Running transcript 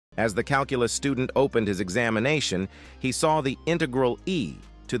As the calculus student opened his examination, he saw the integral e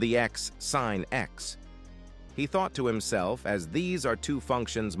to the x sine x. He thought to himself, as these are two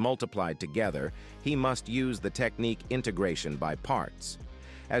functions multiplied together, he must use the technique integration by parts.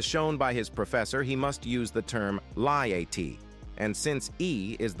 As shown by his professor, he must use the term liat, and since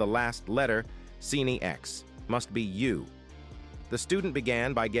e is the last letter, sine x must be u. The student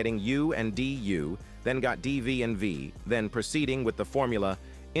began by getting u and du, then got dv and v, then proceeding with the formula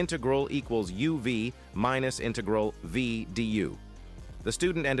integral equals uv minus integral v du. The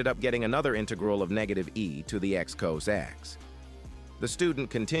student ended up getting another integral of negative e to the x cos x. The student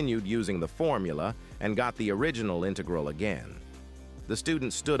continued using the formula and got the original integral again. The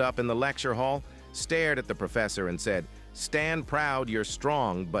student stood up in the lecture hall, stared at the professor and said, "Stand proud, you're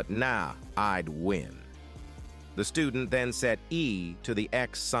strong, but nah, I'd win." The student then set e to the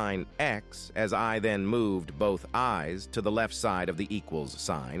x sine x as I then moved both i's to the left side of the equals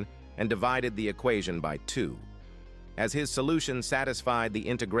sign and divided the equation by 2. As his solution satisfied the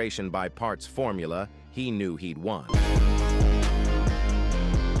integration by parts formula, he knew he'd won.